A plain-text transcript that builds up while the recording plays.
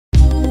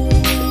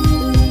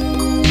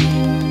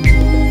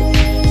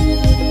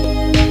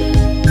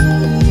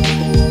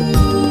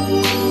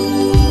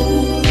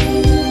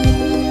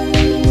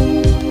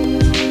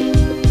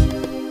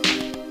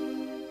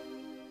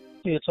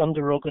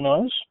under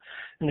Organize.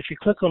 And if you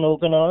click on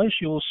Organize,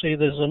 you will see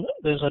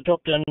there's a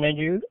drop-down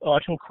menu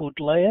item called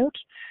Layout.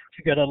 If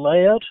you go to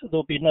Layout,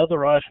 there'll be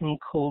another item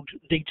called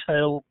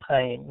Detail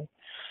Pane.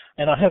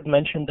 And I have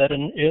mentioned that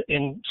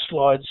in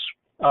slides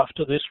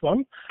after this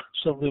one,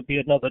 so there'll be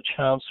another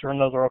chance or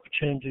another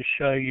opportunity to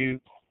show you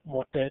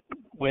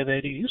where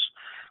that is.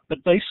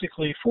 But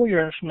basically, for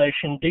your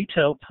information,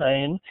 Detail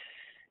Pane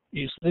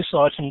is this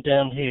item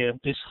down here,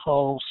 this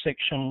whole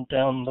section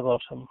down the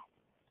bottom,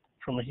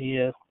 from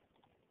here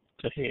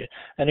to here.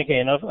 And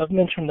again, I've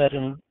mentioned that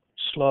in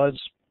slides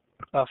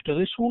after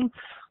this one,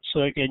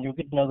 so again, you'll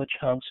get another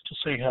chance to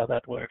see how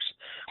that works.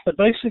 But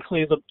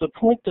basically, the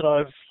point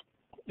that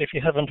if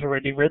you haven't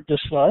already read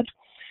this slide,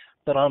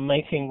 that I'm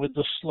making with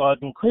the slide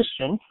in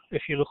question,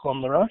 if you look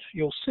on the right,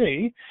 you'll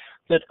see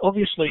that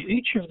obviously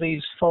each of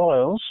these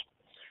files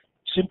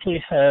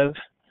simply have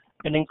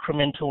an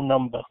incremental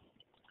number.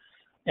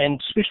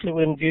 And especially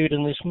when viewed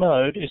in this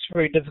mode, it's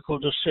very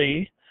difficult to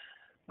see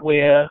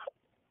where,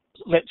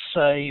 let's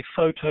say,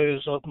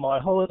 photos of my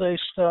holiday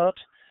start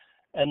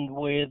and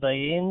where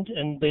they end,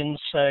 and then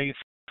say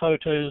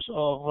photos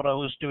of what I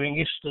was doing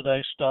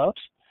yesterday start,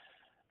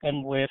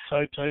 and where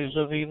photos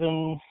of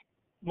even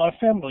my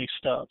family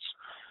starts.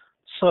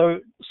 So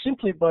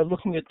simply by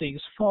looking at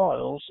these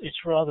files,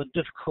 it's rather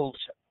difficult,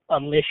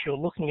 unless you're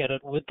looking at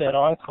it with that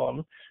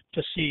icon,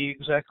 to see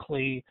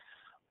exactly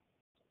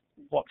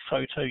what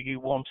photo you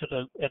want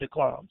at a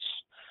glance.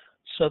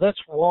 So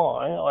that's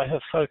why I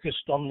have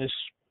focused on this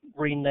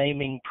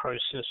renaming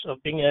process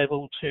of being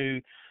able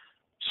to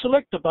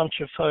select a bunch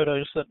of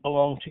photos that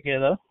belong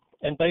together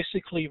and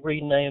basically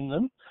rename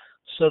them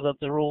so that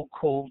they're all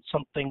called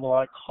something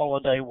like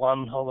Holiday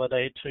 1,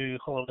 Holiday 2,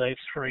 Holiday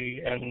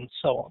 3, and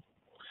so on.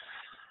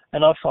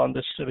 And I find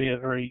this to be a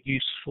very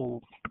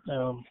useful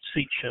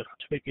feature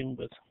to begin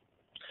with.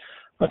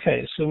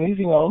 Okay, so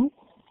moving on.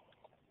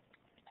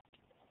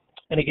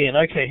 And again,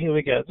 okay, here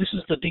we go. This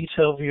is the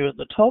detail view at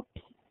the top.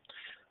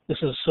 This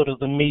is sort of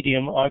the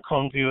medium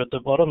icon view at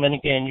the bottom. And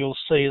again, you'll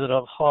see that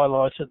I've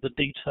highlighted the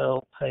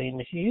detail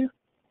pane here.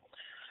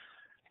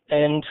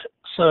 And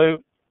so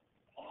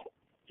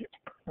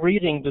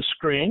reading the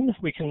screen,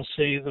 we can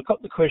see they've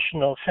got the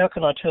question of how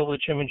can I tell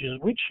which image is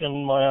which,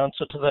 and my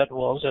answer to that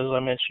was, as I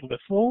mentioned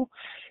before,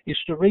 is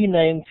to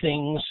rename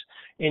things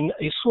in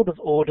a sort of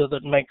order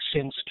that makes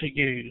sense to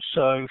you.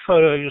 So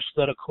photos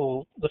that are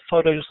called the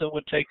photos that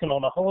were taken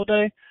on a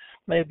holiday,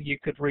 maybe you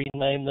could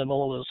rename them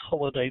all as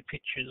holiday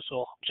pictures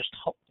or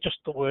just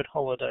the word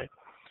holiday.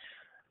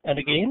 And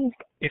again,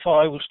 if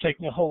I was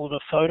taking a whole lot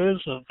of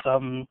photos of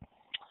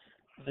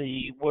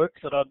the work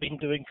that I've been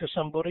doing for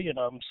somebody and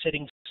I'm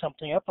setting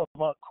something up, I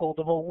might call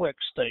them a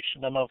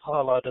workstation, and I've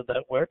highlighted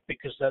that work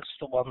because that's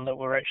the one that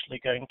we're actually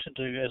going to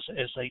do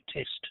as a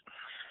test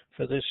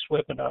for this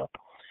webinar.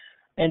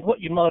 And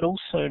what you might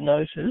also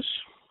notice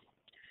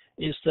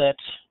is that,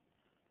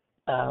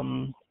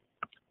 and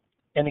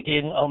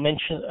again,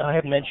 I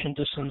have mentioned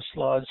this in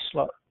slides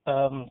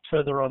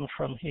further on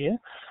from here,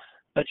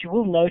 but you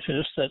will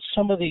notice that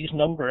some of these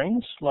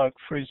numberings, like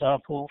for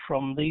example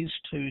from these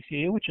two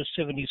here, which are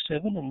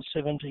 77 and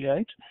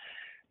 78,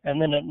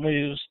 and then it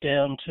moves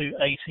down to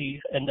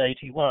 80 and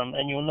 81,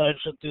 and you'll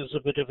notice that there's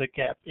a bit of a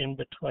gap in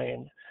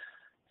between,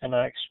 and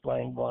I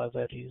explain why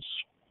that is.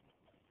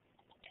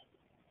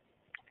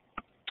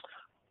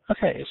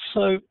 Okay,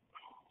 so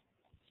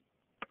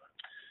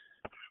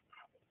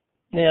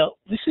now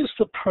this is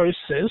the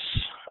process,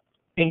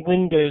 in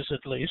Windows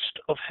at least,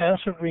 of how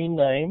to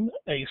rename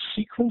a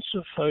sequence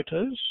of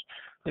photos.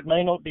 It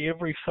may not be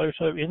every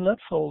photo in that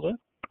folder,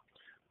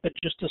 but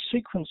just a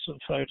sequence of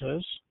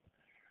photos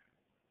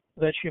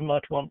that you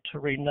might want to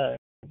rename.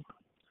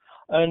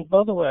 And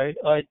by the way,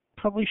 I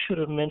probably should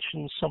have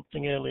mentioned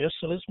something earlier,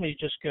 so let me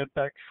just go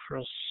back for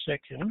a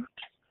second.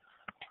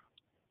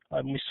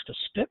 I missed a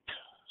step,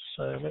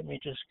 so let me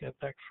just go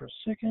back for a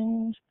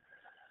second.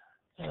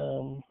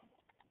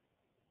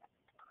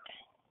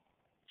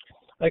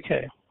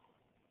 Okay.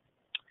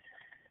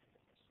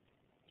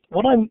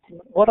 What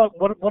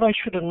I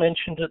should have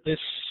mentioned at this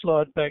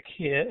slide back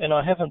here, and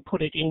I haven't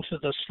put it into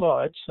the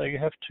slide, so you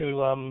have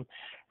to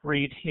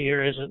read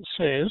here as it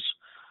says.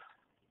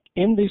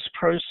 In this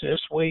process,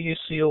 where you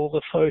see all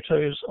the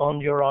photos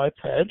on your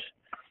iPad,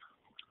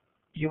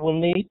 you will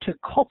need to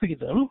copy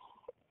them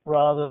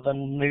rather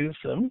than move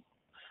them.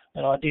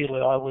 And ideally,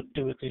 I would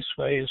do it this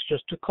way: is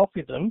just to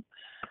copy them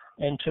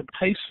and to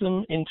paste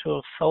them into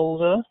a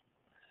folder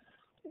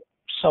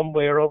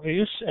somewhere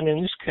obvious, and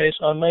in this case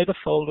I made a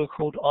folder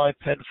called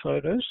iPad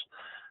Photos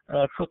and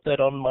I put that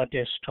on my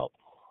desktop.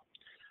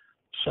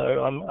 So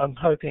I'm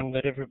hoping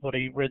that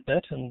everybody read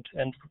that and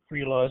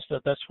realized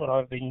that that's what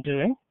I've been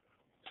doing,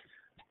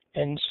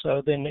 and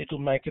so then it'll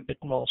make a bit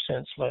more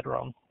sense later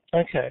on.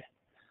 Okay,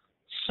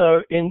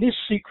 so in this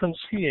sequence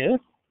here,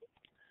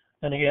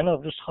 and again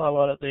I'll just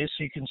highlight it there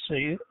so you can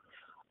see,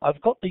 I've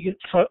got the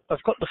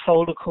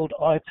folder called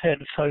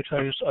iPad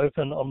Photos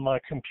open on my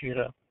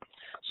computer.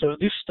 So at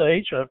this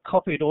stage, I've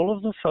copied all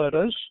of the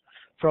photos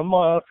from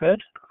my iPad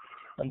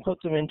and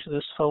put them into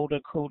this folder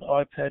called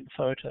iPad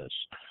Photos.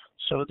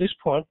 So at this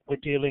point, we're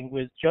dealing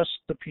with just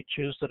the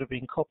pictures that have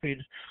been copied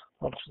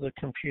onto the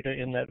computer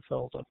in that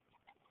folder.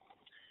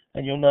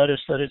 And you'll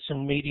notice that it's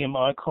in medium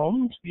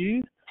icon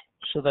view,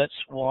 so that's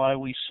why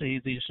we see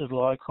these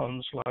little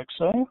icons like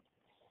so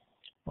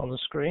on the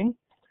screen.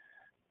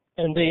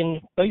 And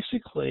then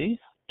basically,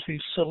 to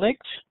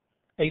select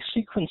a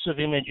sequence of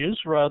images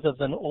rather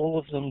than all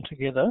of them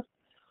together,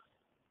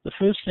 the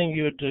first thing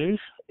you would do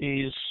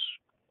is,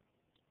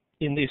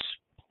 in this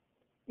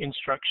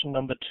instruction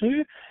number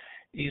 2,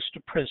 is to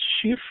press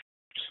Shift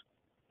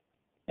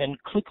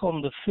and click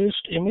on the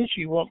first image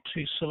you want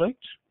to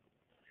select.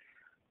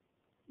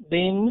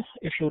 Then,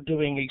 if you're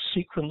doing a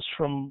sequence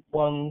from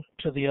one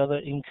to the other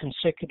in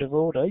consecutive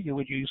order, you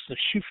would use the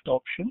Shift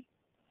option.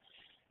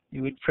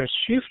 You would press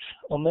Shift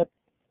on that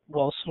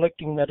while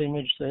selecting that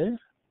image there.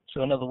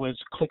 So in other words,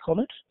 click on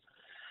it.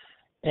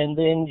 And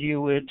then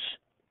you would,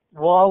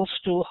 while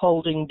still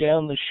holding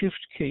down the Shift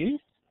key,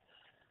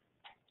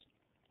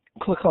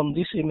 click on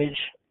this image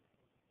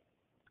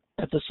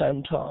at the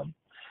same time.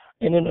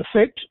 And in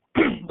effect,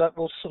 that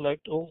will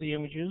select all the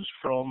images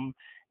from,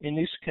 in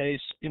this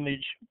case,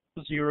 image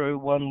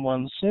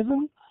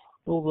 0117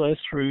 all the way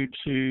through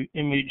to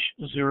image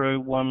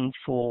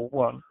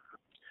 0141.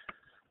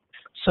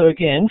 So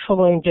again,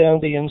 following down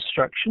the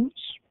instructions,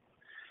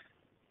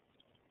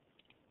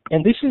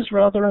 and this is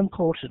rather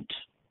important,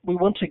 we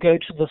want to go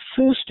to the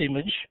first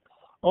image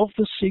of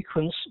the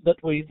sequence that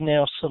we've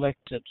now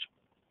selected.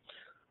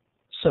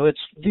 So it's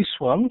this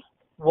one,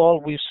 while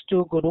we've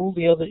still got all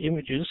the other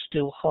images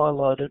still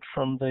highlighted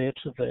from there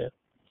to there.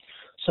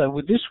 So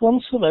with this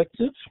one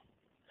selected,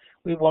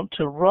 we want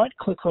to right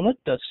click on it,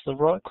 that's the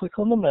right click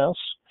on the mouse,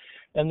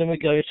 and then we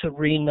go to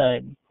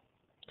rename.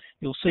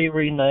 You'll see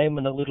rename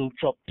in a little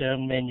drop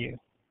down menu.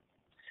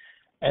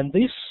 And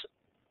this,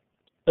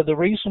 the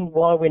reason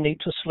why we need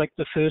to select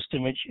the first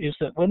image is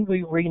that when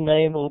we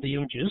rename all the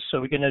images,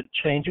 so we're going to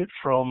change it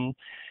from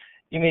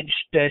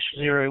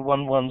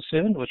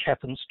image-0117, which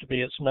happens to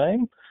be its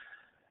name,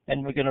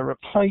 and we're going to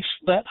replace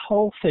that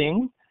whole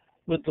thing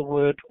with the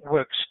word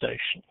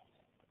workstation,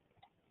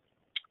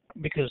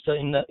 because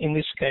in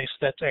this case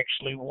that's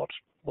actually what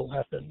will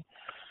happen.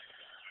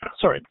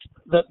 Sorry,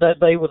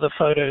 they were the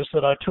photos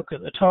that I took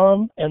at the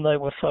time, and they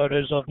were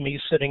photos of me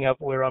setting up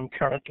where I'm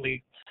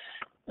currently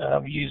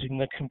using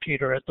the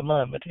computer at the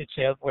moment. It's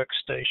our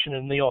workstation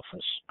in the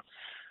office.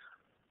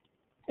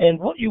 And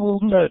what you will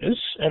notice,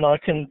 and I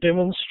can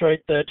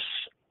demonstrate that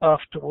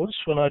afterwards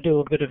when I do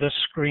a bit of a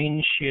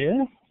screen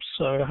share,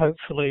 so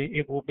hopefully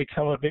it will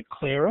become a bit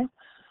clearer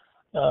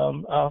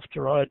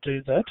after I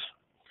do that,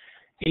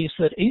 is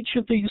that each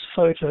of these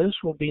photos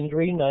will be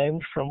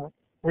renamed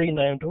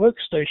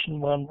Workstation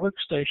 1,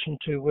 Workstation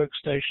 2,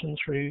 Workstation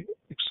 3,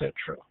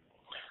 etc.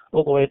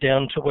 all the way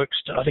down to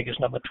Workstation, I think it's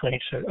number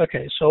 22.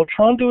 Okay, so I'll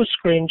try and do a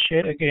screen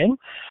share again.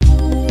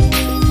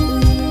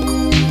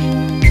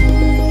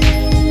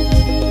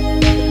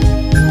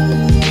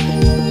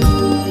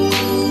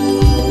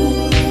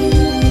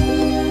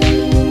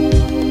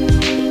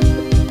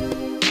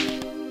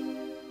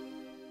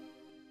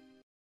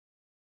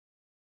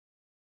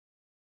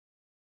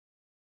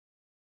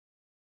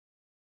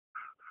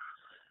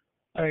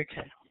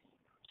 Okay,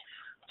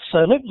 so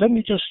let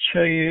me just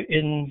show you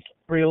in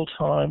real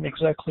time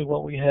exactly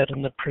what we had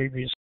in the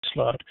previous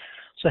slide.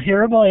 So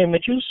here are my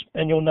images,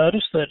 and you'll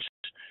notice that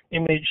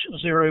image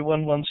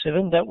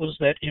 0117, that was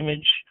that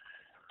image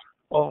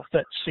of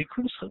that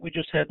sequence that we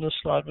just had in the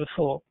slide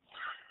before.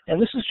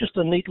 And this is just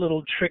a neat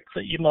little trick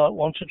that you might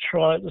want to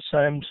try at the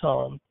same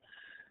time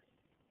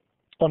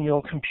on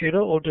your computer,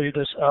 or do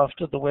this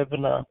after the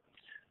webinar.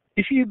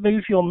 If you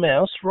move your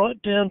mouse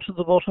right down to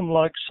the bottom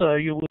like so,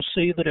 you will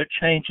see that it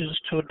changes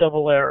to a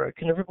double arrow.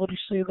 Can everybody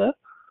see that?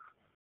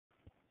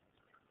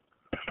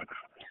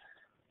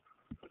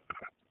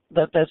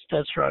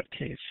 That's right,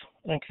 Keith.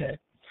 Okay.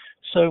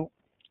 So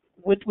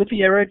with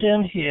the arrow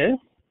down here,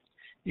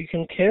 you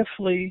can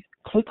carefully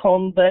click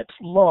on that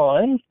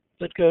line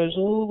that goes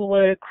all the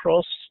way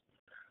across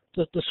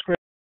the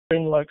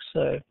screen like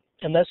so.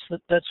 And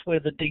that's where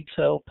the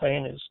detail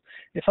pane is.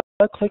 If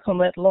I click on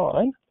that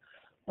line,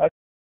 I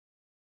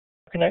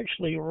can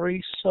actually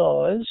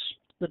resize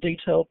the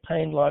detail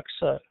pane like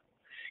so.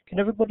 Can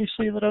everybody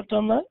see that I've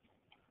done that?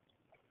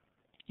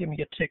 Give me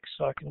a tick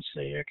so I can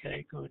see.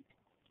 Okay, good.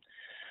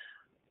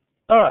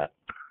 All right.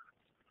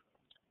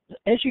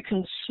 As you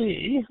can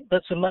see,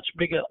 that's a much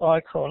bigger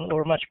icon,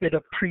 or a much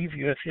better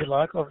preview, if you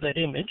like, of that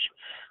image.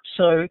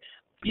 So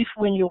if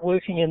when you're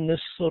working in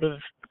this sort of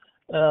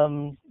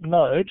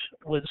mode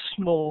with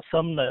small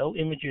thumbnail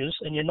images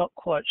and you're not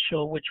quite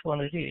sure which one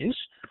it is,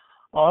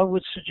 I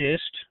would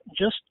suggest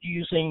just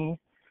using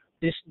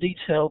this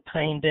detail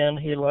pane down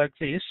here like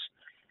this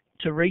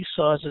to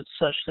resize it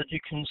such that you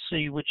can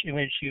see which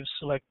image you've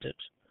selected.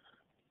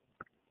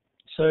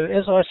 So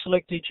as I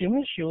select each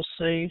image, you'll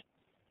see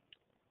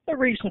a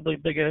reasonably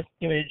bigger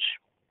image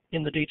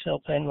in the detail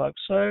pane like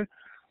so,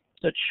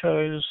 that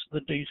shows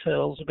the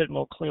details a bit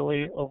more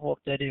clearly of what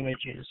that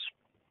image is.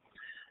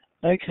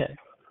 Okay.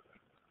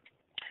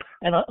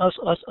 And I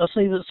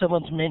see that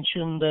someone's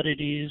mentioned that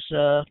it is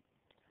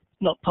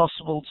not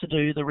possible to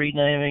do the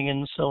renaming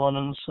and so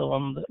on,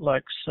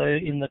 like so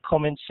in the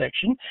comments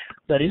section.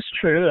 That is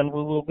true, and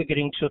we will be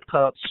getting to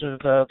parts of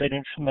that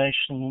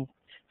information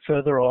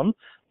further on,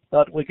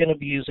 but we're going to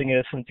be using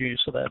Earth and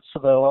Views for that,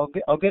 so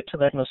I'll get to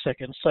that in a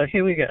second. So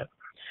here we go.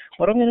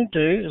 What I'm going to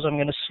do is I'm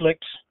going to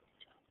select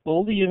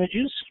all the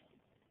images.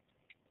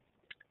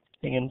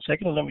 Hang on a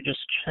second, let me just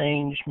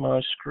change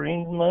my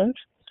screen mode.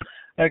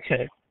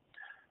 Okay.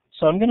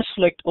 So I'm going to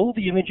select all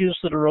the images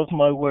that are of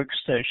my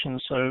workstation.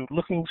 So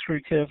looking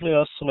through carefully,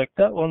 I'll select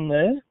that one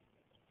there.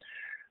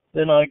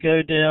 Then I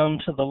go down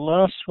to the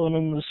last one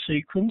in the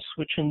sequence,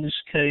 which in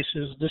this case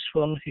is this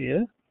one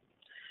here.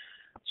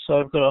 So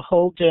I've got to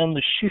hold down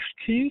the Shift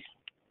key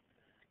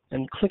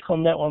and click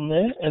on that one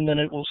there, and then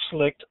it will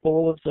select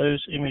all of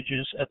those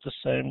images at the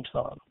same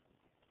time.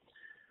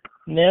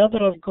 Now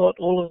that I've got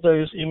all of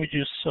those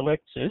images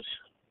selected,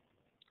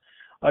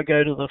 I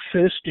go to the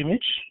first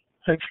image.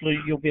 Hopefully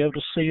you'll be able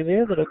to see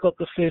there that I've got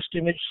the first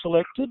image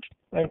selected.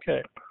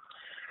 Okay.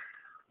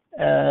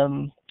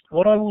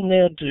 What I will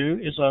now do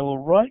is I will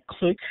right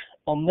click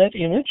on that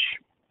image,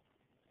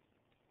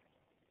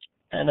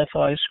 and if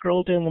I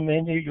scroll down the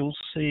menu you'll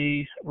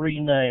see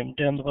rename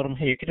down the bottom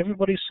here. Can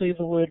everybody see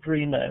the word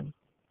rename?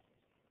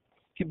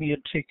 Give me a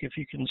tick if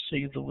you can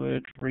see the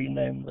word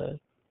rename there.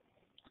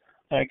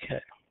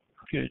 Okay,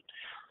 good.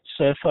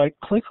 So if I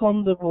click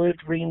on the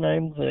word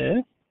rename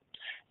there,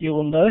 you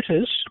will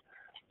notice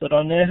that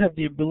I now have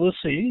the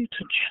ability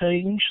to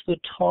change the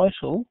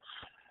title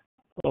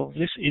of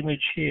this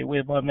image here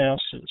where my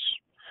mouse is.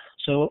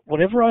 So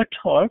whatever I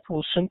type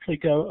will simply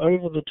go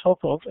over the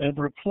top of and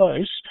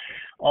replace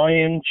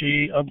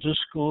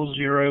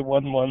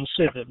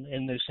img_0117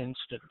 in this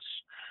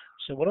instance.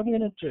 So what I'm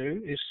going to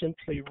do is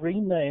simply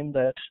rename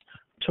that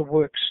to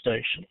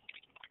workstation.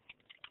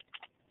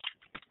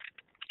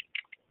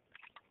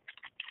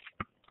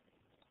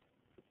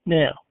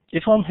 Now,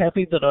 if I'm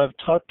happy that I've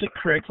typed it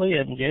correctly,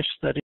 and yes,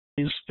 that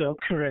is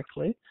spelled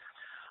correctly,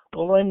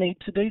 all I need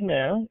to do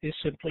now is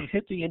simply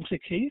hit the Enter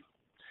key,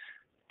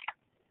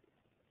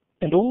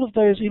 and all of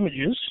those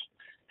images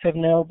have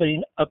now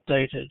been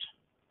updated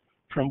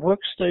from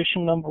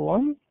workstation number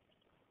 1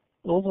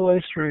 all the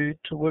way through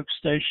to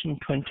workstation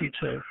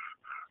 22.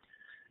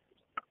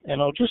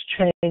 And I'll just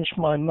change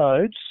my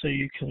mode so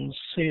you can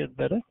see it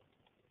better.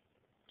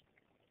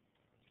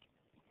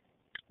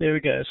 There we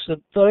go. So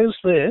those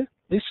there,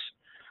 this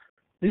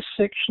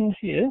section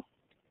here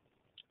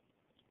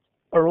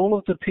are all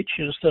of the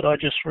pictures that I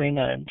just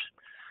renamed.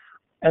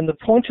 And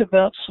the point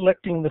about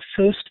selecting the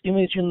first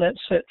image in that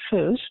set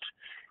first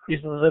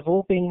is that they've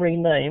all been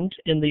renamed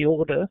in the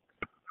order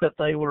that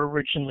they were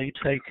originally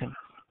taken.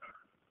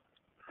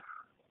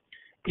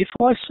 If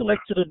I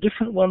selected a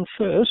different one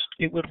first,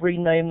 it would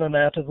rename them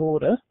out of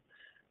order.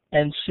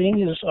 And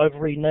seeing as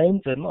I've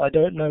renamed them, I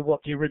don't know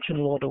what the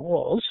original order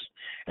was.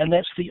 And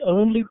that's the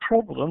only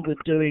problem with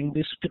doing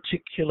this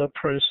particular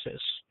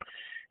process,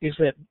 is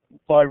that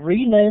by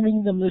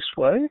renaming them this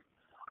way,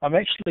 I'm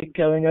actually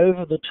going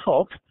over the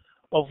top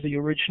of the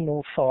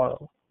original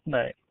file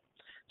name.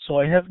 So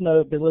I have no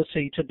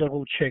ability to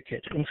double check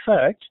it. In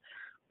fact,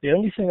 the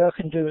only thing I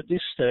can do at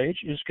this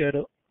stage is go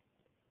to,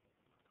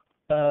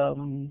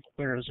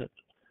 where is it?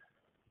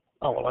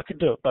 Oh, well, I could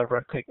do it by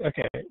right click.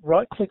 Okay,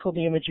 right click on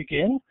the image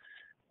again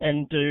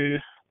and do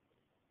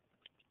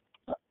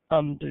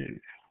undo.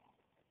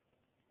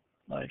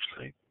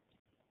 Actually,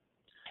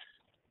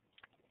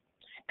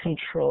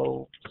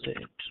 Control Z.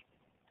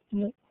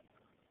 No.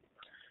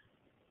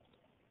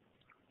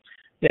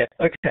 Yeah,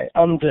 okay,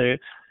 undo.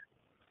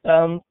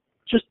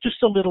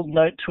 Just a little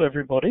note to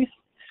everybody.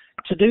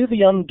 To do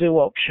the undo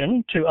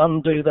option, to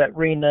undo that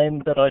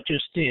rename that I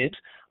just did,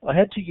 I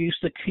had to use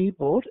the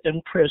keyboard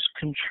and press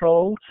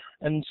Control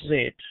and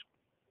Z.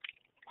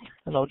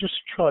 And I'll just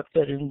type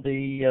that in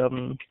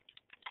the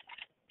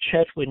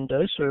chat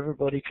window so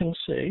everybody can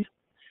see.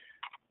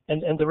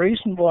 And the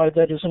reason why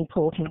that is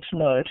important to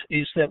note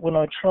is that when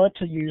I tried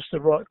to use the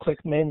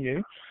right-click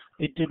menu,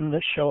 it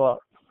didn't show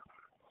up.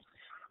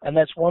 And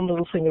that's one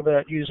little thing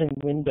about using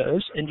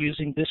Windows and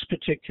using this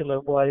particular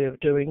way of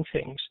doing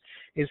things,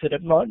 is that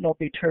it might not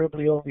be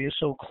terribly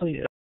obvious or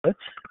clear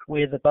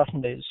where the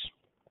button is.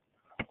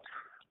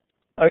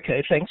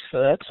 Okay, thanks for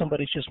that.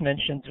 Somebody's just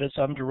mentioned that it's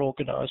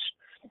under-organized.